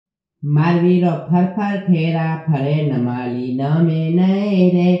મારવીરો ફરફર ફેરા ફરે નમાલી નમે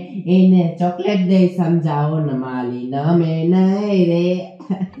નહીં રે એને ચોકલેટ દઈ સમજાવો નમાલી નમે નહીં રે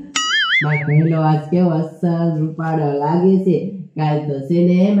મારો પહેલો આજ કેવો અસલ રૂપાળો લાગે છે કાલ તો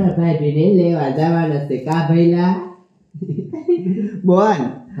સિનેમા ભાભીને લેવા જવાના છે કા ભઈલા બોન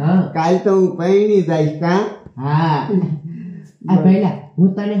હા કાલ તો હું પૈણી જઈશ કા હા આ ભઈલા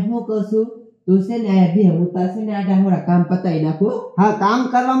હું તને શું કહું છું તું છે ને આ બે હું તાર છે ને આડા હોરા કામ પતાઈ નાખું હા કામ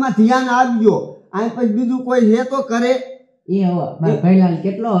કરવામાં ધ્યાન આપજો આ પછી બીજું કોઈ હે તો કરે એ હો મારા ભઈલા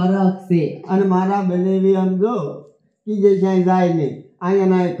કેટલો હરખ છે અને મારા બનેવી આમ જો કીજે ક્યાંય જાય નહીં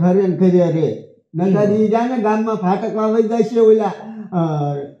અહીંયા ઘરે ને ઘરે રે નગર ઈ જાય ને ગામમાં ફાટકવા વઈ જશે ઓલા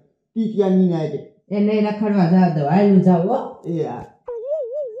ટીટિયાની નાય એ નહીં રખડવા જા દો આયલું જાવ હો એ આ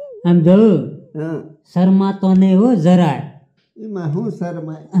આમ જો હા શર્મા તો ને હો જરાય એમાં હું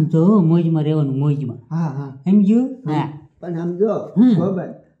શરમાય આમ જો મોજમાં રહેવાનું મોજમાં હા હા સમજ્યો હા પણ સમજો ખબર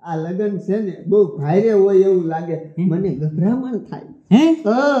આ લગન છે ને બહુ ભારે હોય એવું લાગે મને ગભરામણ થાય હે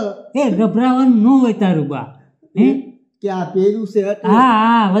એ ગભરાવાનું ન હોય તારું બા હે કે આ પહેર્યું છે એટલે હા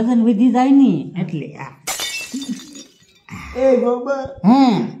હા વજન વધી જાય ને એટલે આ એ ગોબર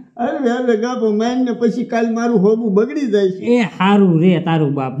હા અરે હવે ગાભો મારીને પછી કાલ મારું હોબું બગડી જાય છે એ હારું રે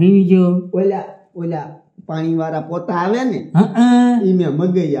તારું બાપ સમજ્યો ઓલા પાણી વાળા પોતા આવે ને હા ઈ મેં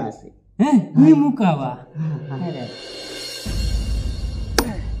મગૈયા છે હે ઈ મુકાવા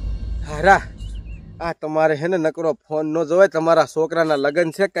હારા આ તમારે હે ને નકરો ફોન નો જોવે તમારા છોકરાના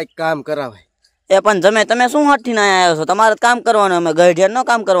લગન છે કઈક કામ કરાવે એ પણ તમે શું હઠી ના આવ્યો છો તમારે કામ કરવાનું અમે ગઈઢિયા નો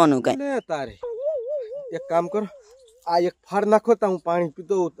કામ કરવાનું કઈ ને તારે એક કામ કરો આ એક ફાડ નાખો તો હું પાણી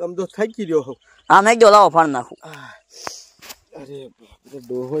પીતો આમ તો થાકી રહ્યો હોઉં હા મેં કીધું લાવો ફાડ નાખું અરે બાપરે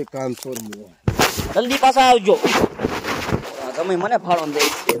ડોહોય કામ છોડ દીધો જલ્દી પાછા આવજો તમે મને ફાળો દે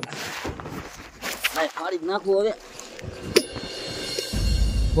ફાડી જ નાખું હવે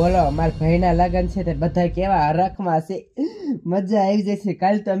બોલો મારા ભાઈના લગન છે તે બધા કેવા હરખમાં છે મજા આવી જશે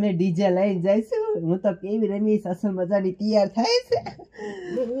કાલ તો અમે ડીજે લઈને જઈશું હું તો કેવી રમીશ અસલ મજાની તૈયાર થાય છે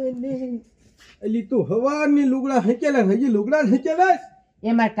અલી તું હવાની લુગડા હેકેલા હજી લુગડા હેકેલા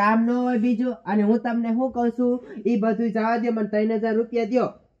એમાં કામ ન હોય બીજું અને હું તમને શું કહું છું એ બધું જવા દે મને 3000 રૂપિયા દ્યો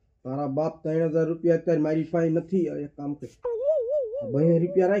તારા બાપ 3000 રૂપિયા અત્યારે મારી પાસે નથી એક કામ કર 2000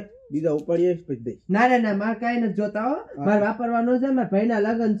 રૂપિયા રાખ બીજા ઉપાડી પછી દઈ ના મારે કઈ નથી જોતા હો મારે વાપરવાનું છે મારા ભાઈના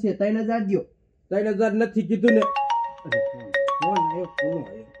લગન છે 3000 દ્યો 3000 નથી કીધું ને ફોન આવ્યો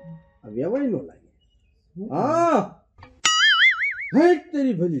આ વેવાય નો લાગે હા હેટ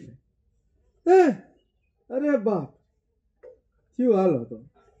તેરી ભલી હે અરે બાપ શું હાલો તો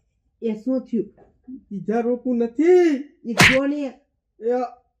એ શું થયું ઈજા રોકું નથી એ કોણ એ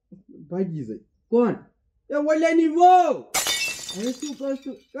ભાગી જાય કોણ એ ઓલાની વો હવે શું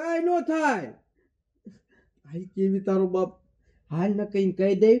કરશું કઈ નો થાય ભાઈ કેવી તારો બાપ હાલ ન કઈ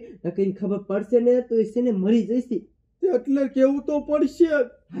કહી દે ન કઈ ખબર પડશે ને તો એ છે ને મરી જશે એટલે કેવું તો પડશે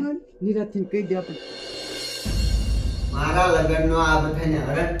હાલ નિરાથી કહી દે આપણે મારા લગનનો આ બધાને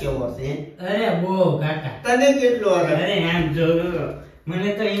હરખ કેવો છે અરે બો કાકા તને કેટલો હરખ અરે આમ જો મને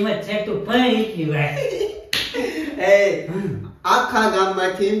તો હિંમત છે તું ફરી એટલી વાર એ આખા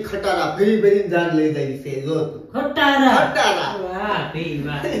ગામમાંથી ખટારા ભરી જાન લઈ જાય છે જો ખટારા વાહ ભઈ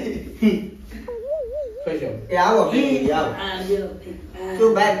વાહ એ આવો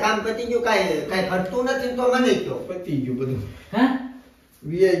તું ભાઈ કામ પતી ગયું કાઈ ઘટતું નથી તો મને કયો પતી ગયું બધું હા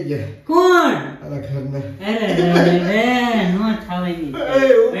વિયાઈ ગયા કોણ આલા ઘરના અરે રે નો થાવાની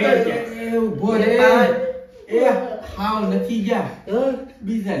એ ઉભો રે એ હાવ નથી ગયા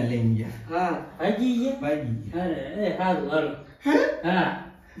બીજા લઈને ગયા હા ભાગી ગયા ભાગી ગયા અરે એ હારું હારું હા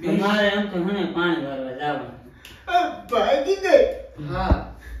તમારે એમ તો મને પાણી વાળવા જવાનું ભાગી ગઈ હા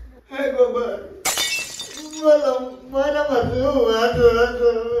હે ગોબર બોલો મારામાં શું વાંધો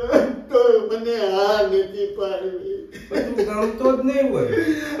હતો તો મને હા નથી પાડવી બધું કામ તો જ નહીં હોય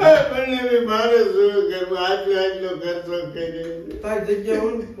મને બી મારે શું કરવું આટલો ખર્ચો કર્યો તાર જગ્યા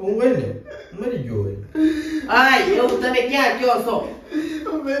હું હોય ને મરી ગયો હોય આ એવું તમે ક્યાં કયો છો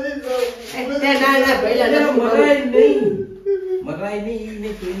મેરી તો ના પહેલા મરાય નહીં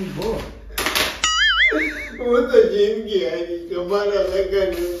ને કોઈ બો હું તો જિંદગી આવી કે મારા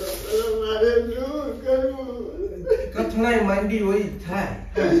લગન મારે શું કરવું કથણાઈ માંડી હોય થાય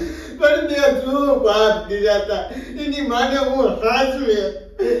પણ મેં શું પાપ દીધા હતા એની માને હું હાચવે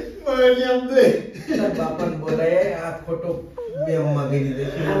પણ એમ દે બાપન બોલાય આ ખોટો બે માં ગઈ દે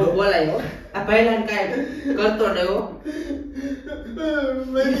બોલાયો આ પહેલા કાઈ કરતો નહી હો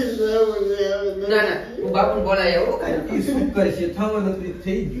મેરી સાવ ના હું બાપુ બોલાયો ઈ શું કરશે થવાનું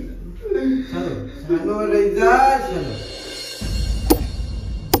થઈ ગયું ચાલો લઈ જા ચાલો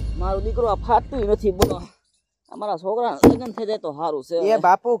મારો દીકરો આ ફાટતું નથી બોલો અમારા છોકરા લગ્ન થઈ જાય તો સારું છે. એ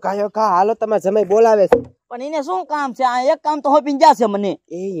બાપુ કાયો કા હાલો તમારે જમાઈ બોલાવે છે. પણ એને શું કામ છે? આ એક કામ તો હોપીને જશે મને.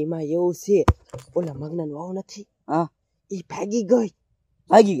 એ એમાં એવું છે ઓલા મગના વાવ નથી હા ઈ ભાગી ગઈ.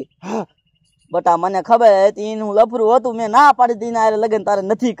 ભાગી ગઈ? હા બટા મને ખબર હતી એનું લફરું હતું, મેં ના પાડી દીધી ને લગ્ન તારે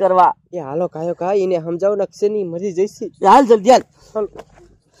નથી કરવા. એ હાલો કાયો કા એને સમજાવ ને ક્ષેની મરી જઈશી. હાલ જલ્દી હાલ.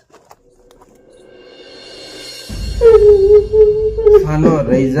 હાલો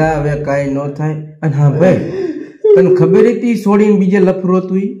રૈઝા હવે કાઈ નો થાય. અને હા ભાઈ તને ખબર હતી છોડીને બીજે લફરું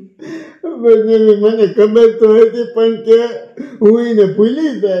હતું ઈ? મને ખબર તો હતી પણ કે હું એને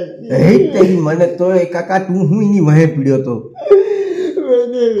ભૂલી જાય. હે તેરી મને તો કાકા તું હું એની વહે પીડ્યો તો.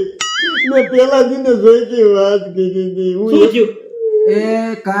 મેં પેલા દિને જોઈતી વાત કરી હતી. એ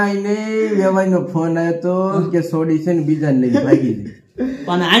કાઈ નહીં વેવાઈનો ફોન આવ્યો તો કે છોડી છે ને બીજા લઈને ભાગી ગઈ.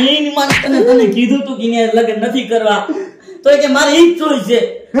 પણ આની માં તને કીધું તું કે એને લગ્ન નથી કરવા, તો કે મારી ઈ જ ચોઈસ છે.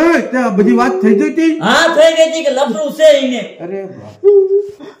 હે ત્યાં બધી વાત થઈ ગઈ હતી? હા થઈ ગઈ હતી કે લફરું છે એને. અરે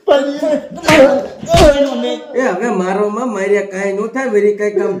પણ એ હવે મારો માં માર્યા કાઈ નો થાય વેરી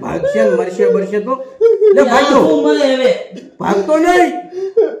કઈ કામ ભાગશે ને મરશે બરશે તો લે ભાગતો મળે હવે ભાગતો નહીં.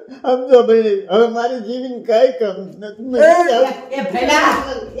 સમજો ભાઈ હવે મારી જીવન કઈ કામ નથી. એ ફેલા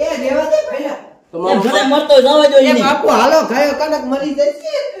એ રેવા દે ફેલા. ભલે મરતો જવા દો એ એને. બાપુ હાલો ખાયો કનક મરી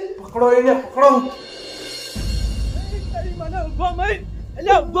જશે. પકડો એને પકડો.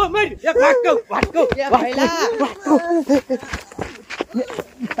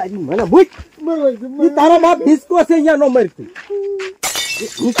 તારા બાપ હિસકો છે અહીંયા નો મરતું.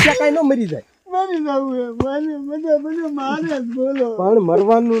 હિસકા કઈ નો મરી જાય. મારી જવું મને મારે જ બોલો. પણ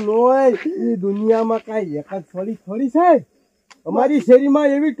મરવાનું ન હોય એ દુનિયામાં કઈ એકાદ થોડી છે. અમારી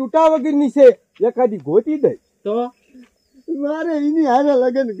શેરીમાં એવી તૂટા વગરની છે, એકાદી ગોતી દે તો મારે એની હારે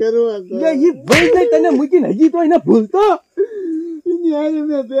લગ્ન કરવા ઈ ભૂલ થઈ તને મૂકીને હજી તો એને ભૂલતો. એની હારે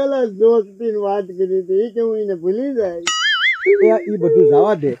મેં પેલા દોસ્તી વાત કરી હતી કે હું એને ભૂલી જાય. એ બધું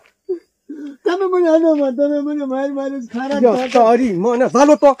જવા દે. તમે મને આનોમાં તમે મને મારી ખારા તારી મને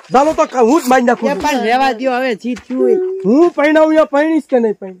ચાલો તો હું જ મારી નાખું. પણ રેવા દો હવે ચીટ છું. હું પૈણાવું યા પૈણીશ કે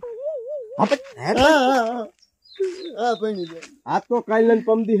નહીં પૈણ? હા પૈણી દે. આ તો કાલ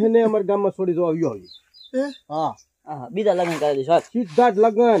પમદી હે ને અમારા ગામમાં છોડી જવા આવ્યો. હા હા બીજા લગ્ન કરી દઈશ. હાલ. સીધા જ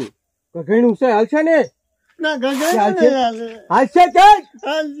લગ્ન ઘણું છે હાલશે ને? ના ગગન હાલશે કે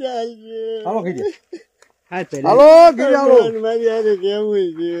હાલશે હાલો કઈ દે. હાલો ગિરાવો મારી હારે કેવું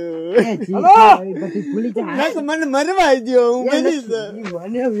છે. હાલો ભૂલી જા. ના તો મને મરવા દો હું બની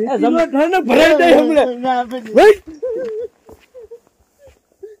ભરાઈ દે હમણાં. ના